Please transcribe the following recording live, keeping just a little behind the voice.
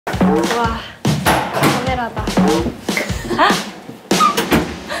와, 카메라다.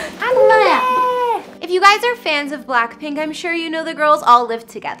 안나야. If you guys are fans of Blackpink, I'm sure you know the girls all live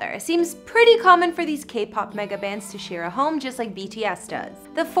together. It seems pretty common for these K-pop mega bands to share a home just like BTS does.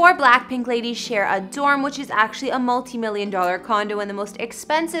 The 4 Blackpink ladies share a dorm, which is actually a multi-million-dollar condo in the most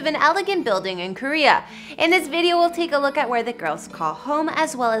expensive and elegant building in Korea. In this video, we'll take a look at where the girls call home,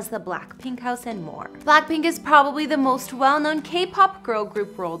 as well as the Blackpink house and more. Blackpink is probably the most well-known K-pop girl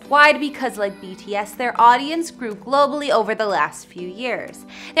group worldwide because, like BTS, their audience grew globally over the last few years.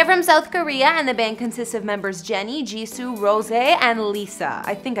 They're from South Korea, and the band consists of members Jennie, Jisoo, Rose, and Lisa.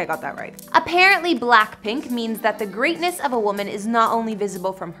 I think I got that right. Apparently, Blackpink means that the greatness of a woman is not only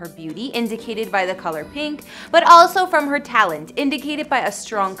visible from her beauty, indicated by the color pink, but also from her talent, indicated by a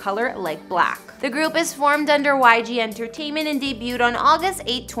strong color like black. The group is formed under YG Entertainment and debuted on August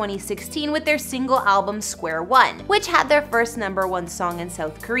 8, 2016 with their single album Square One, which had their first #1 song in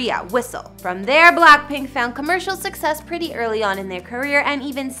South Korea, Whistle. From there, Blackpink found commercial success pretty early on in their career and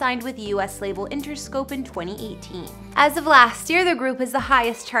even signed with US label Interscope in 2018. As of last year, the group is the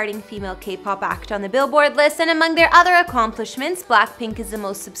highest charting female K-pop act on the Billboard list, and among their other accomplishments, Blackpink is the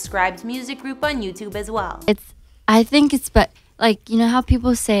most subscribed music group on YouTube as well. I think it's like, you know how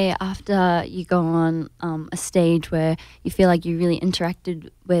people say after you go on a stage where you feel like you really interacted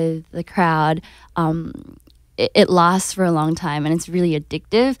with the crowd, it lasts for a long time and it's really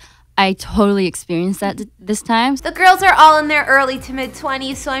addictive. I totally experienced that this time. The girls are all in their early to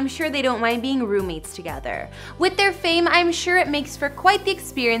mid-20s, so I'm sure they don't mind being roommates together. With their fame, I'm sure it makes for quite the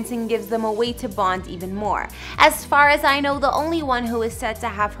experience and gives them a way to bond even more. As far as I know, the only one who is set to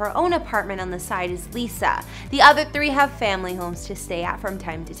have her own apartment on the side is Lisa. The other 3 have family homes to stay at from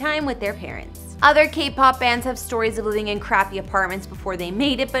time to time with their parents. Other K-pop bands have stories of living in crappy apartments before they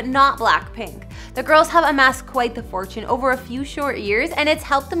made it, but not Blackpink. The girls have amassed quite the fortune over a few short years, and it's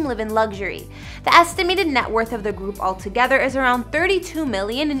helped them live in luxury. The estimated net worth of the group altogether is around 32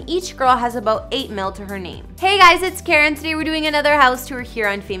 million, and each girl has about 8 mil to her name. Hey guys, it's Karen. Today we're doing another house tour here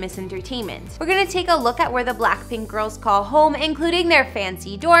on Famous Entertainment. We're gonna take a look at where the Blackpink girls call home, including their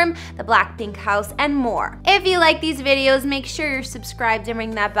fancy dorm, the Blackpink house, and more. If you like these videos, make sure you're subscribed and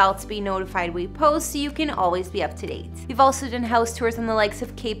ring that bell to be notified when we post so you can always be up to date. We've also done house tours on the likes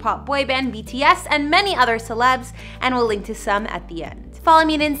of K-pop boy band BTS and many other celebs, and we'll link to some at the end. Follow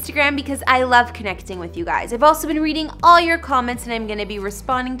me on Instagram because I love connecting with you guys. I've also been reading all your comments and I'm gonna be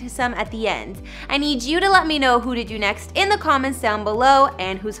responding to some at the end. I need you to let me know who to do next in the comments down below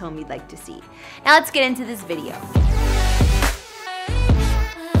and whose home you'd like to see. Now let's get into this video.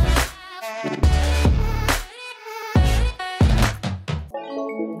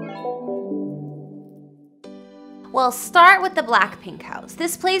 We'll start with the Blackpink house.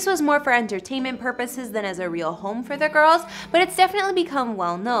 This place was more for entertainment purposes than as a real home for the girls, but it's definitely become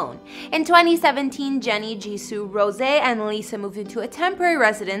well known. In 2017, Jennie, Jisoo, Rose, and Lisa moved into a temporary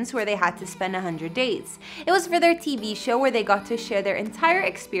residence where they had to spend 100 days. It was for their TV show where they got to share their entire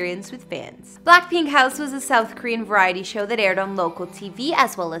experience with fans. Blackpink House was a South Korean variety show that aired on local TV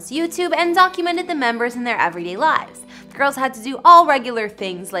as well as YouTube and documented the members in their everyday lives. The girls had to do all regular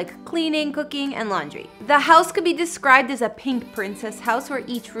things like cleaning, cooking, and laundry. The house could be described as a pink princess house where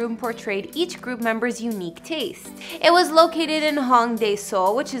each room portrayed each group member's unique taste. It was located in Hongdae,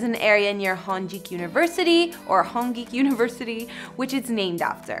 Seoul, which is an area near Hongik University, or Hongik University, which it's named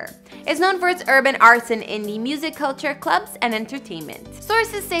after. It's known for its urban arts and indie music culture, clubs, and entertainment.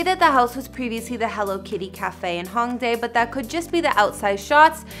 Sources say that the house was previously the Hello Kitty Cafe in Hongdae, but that could just be the outside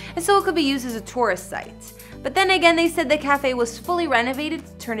shots, and so it could be used as a tourist site. But then again, they said the cafe was fully renovated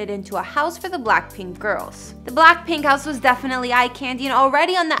to turn it into a house for the Blackpink girls. The Blackpink house was definitely eye candy, and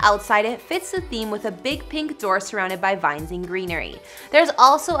already on the outside it fits the theme with a big pink door surrounded by vines and greenery. There's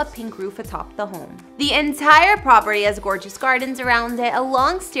also a pink roof atop the home. The entire property has gorgeous gardens around it, a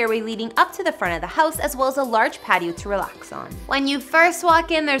long stairway leading up to the front of the house, as well as a large patio to relax on. When you first walk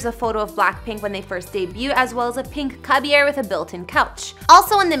in, there's a photo of Blackpink when they first debut, as well as a pink cubby area with a built-in couch.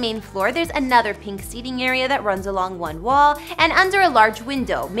 Also on the main floor, there's another pink seating area that runs along one wall and under a large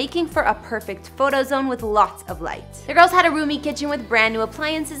window, making for a perfect photo zone with lots of light. The girls had a roomy kitchen with brand new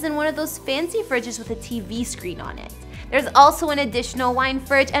appliances and one of those fancy fridges with a TV screen on it. There's also an additional wine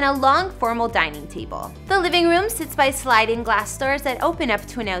fridge and a long formal dining table. The living room sits by sliding glass doors that open up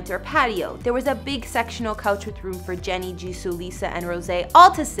to an outdoor patio. There was a big sectional couch with room for Jennie, Jisoo, Lisa, and Rose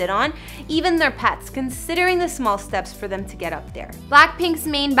all to sit on, even their pets, considering the small steps for them to get up there. Blackpink's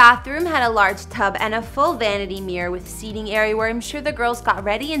main bathroom had a large tub and a full vanity mirror with seating area where I'm sure the girls got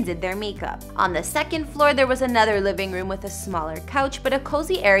ready and did their makeup. On the second floor, there was another living room with a smaller couch, but a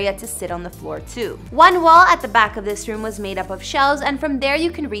cozy area to sit on the floor too. One wall at the back of this room bedroom was made up of shelves, and from there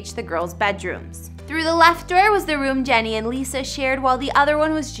you can reach the girls' bedrooms. Through the left door was the room Jennie and Lisa shared, while the other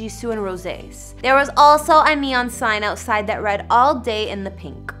one was Jisoo and Rosé's. There was also a neon sign outside that read "All Day in the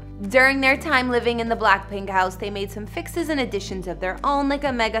Pink." During their time living in the Blackpink house, they made some fixes and additions of their own, like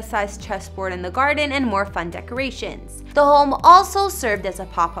a mega-sized chessboard in the garden and more fun decorations. The home also served as a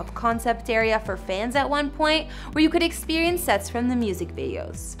pop-up concept area for fans at one point, where you could experience sets from the music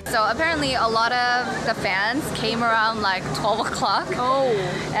videos. So apparently a lot of the fans came around like 12 o'clock. Oh.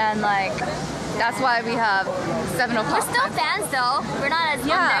 And like, that's why we have 7 o'clock. We're still fans though. We're not as on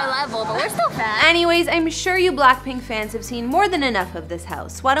their level, but we're still fans. Anyways, I'm sure you Blackpink fans have seen more than enough of this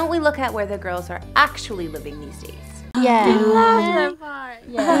house. Why don't we look at where the girls are actually living these days? Yeah. I love that part.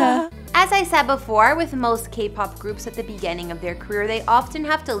 Yeah. As I said before, with most K-pop groups at the beginning of their career, they often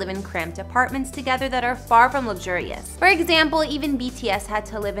have to live in cramped apartments together that are far from luxurious. For example, even BTS had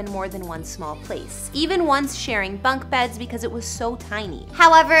to live in more than one small place, even once sharing bunk beds because it was so tiny.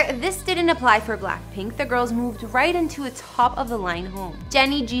 However, this didn't apply for Blackpink. The girls moved right into a top-of-the-line home.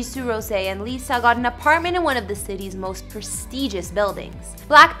 Jennie, Jisoo, Rosé, and Lisa got an apartment in one of the city's most prestigious buildings.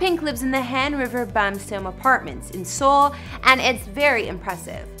 Blackpink lives in the Han River Bamseum Apartments in Seoul, and it's very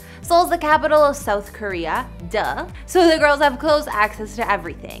impressive. Seoul's the capital of South Korea, duh. So the girls have close access to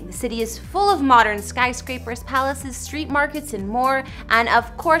everything. The city is full of modern skyscrapers, palaces, street markets, and more. And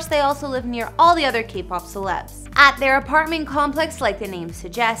of course, they also live near all the other K-pop celebs. At their apartment complex, like the name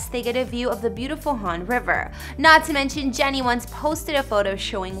suggests, they get a view of the beautiful Han River. Not to mention, Jennie once posted a photo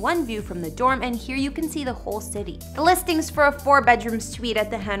showing one view from the dorm, and here you can see the whole city. The listings for a 4-bedroom suite at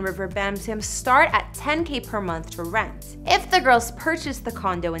the Han River Bamseum start at $10K per month to rent. If the girls purchased the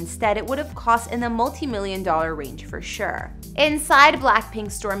condo instead, it would have cost in the multi-million-dollar range for sure. Inside,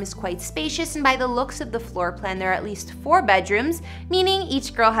 Blackpink's dorm is quite spacious, and by the looks of the floor plan, there are at least 4 bedrooms, meaning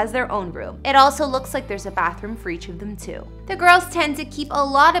each girl has their own room. It also looks like there's a bathroom for each of them too. The girls tend to keep a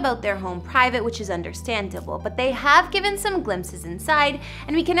lot about their home private, which is understandable, but they have given some glimpses inside,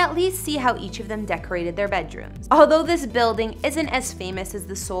 and we can at least see how each of them decorated their bedrooms. Although this building isn't as famous as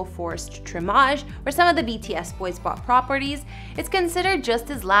the Seoul Forest Trimage, where some of the BTS boys bought properties, it's considered just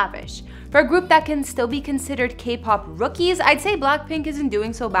as lavish. For a group that can still be considered K-pop rookies, I'd say Blackpink isn't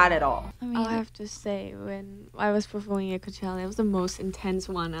doing so bad at all. I have to say, when I was performing at Coachella, it was the most intense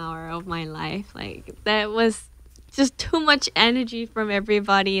 1 hour of my life. Like, that was just too much energy from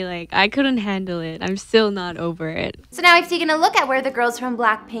everybody. Like, I couldn't handle it. I'm still not over it. So now I've taken a look at where the girls from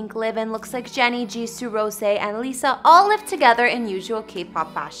Blackpink live, and looks like Jennie, Jisoo, Rosé, and Lisa all live together in usual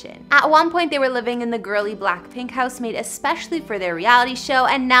K-pop fashion. At one point, they were living in the girly Blackpink house made especially for their reality show,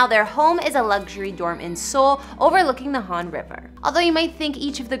 and now their home is a luxury dorm in Seoul overlooking the Han River. Although you might think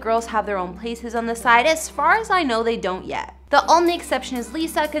each of the girls have their own places on the side, as far as I know, they don't yet. The only exception is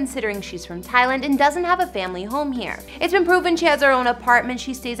Lisa, considering she's from Thailand and doesn't have a family home here. It's been proven she has her own apartment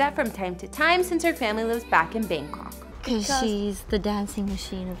she stays at from time to time since her family lives back in Bangkok. Because she's the dancing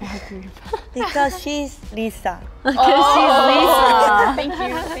machine of our group. Because she's Lisa. Because she's Lisa.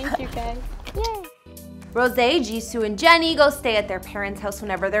 Thank you guys. Yay. Rosé, Jisoo, and Jennie go stay at their parents' house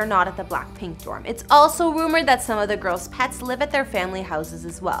whenever they're not at the Blackpink dorm. It's also rumored that some of the girls' pets live at their family houses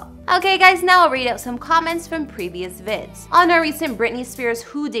as well. Okay guys, now I'll read out some comments from previous vids. On our recent Britney Spears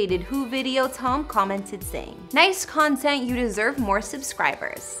Who Dated Who video, Tom commented saying, "Nice content, you deserve more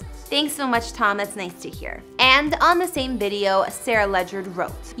subscribers." Thanks so much, Tom, that's nice to hear. And on the same video, Sarah Ledgerd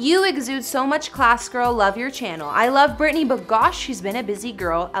wrote, "You exude so much class, girl, love your channel. I love Britney, but gosh, she's been a busy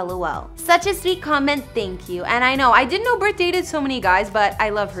girl, lol." Such a sweet comment, thank you. And I know, I didn't know Brit dated so many guys, but I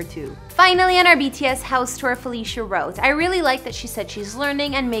love her too. Finally, on our BTS house tour, Felicia wrote, "I really like that she said she's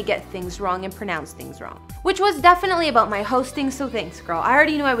learning and may get things wrong and pronounce things wrong." Which was definitely about my hosting, so thanks girl. I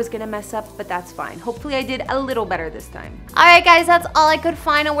already knew I was gonna mess up, but that's fine. Hopefully I did a little better this time. Alright guys, that's all I could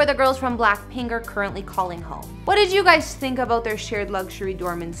find on where the girls from Blackpink are currently calling home. What did you guys think about their shared luxury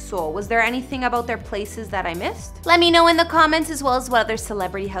dorm in Seoul? Was there anything about their places that I missed? Let me know in the comments, as well as what other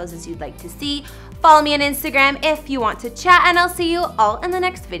celebrity houses you'd like to see. Follow me on Instagram if you want to chat, and I'll see you all in the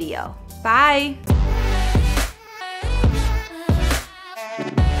next video. Bye!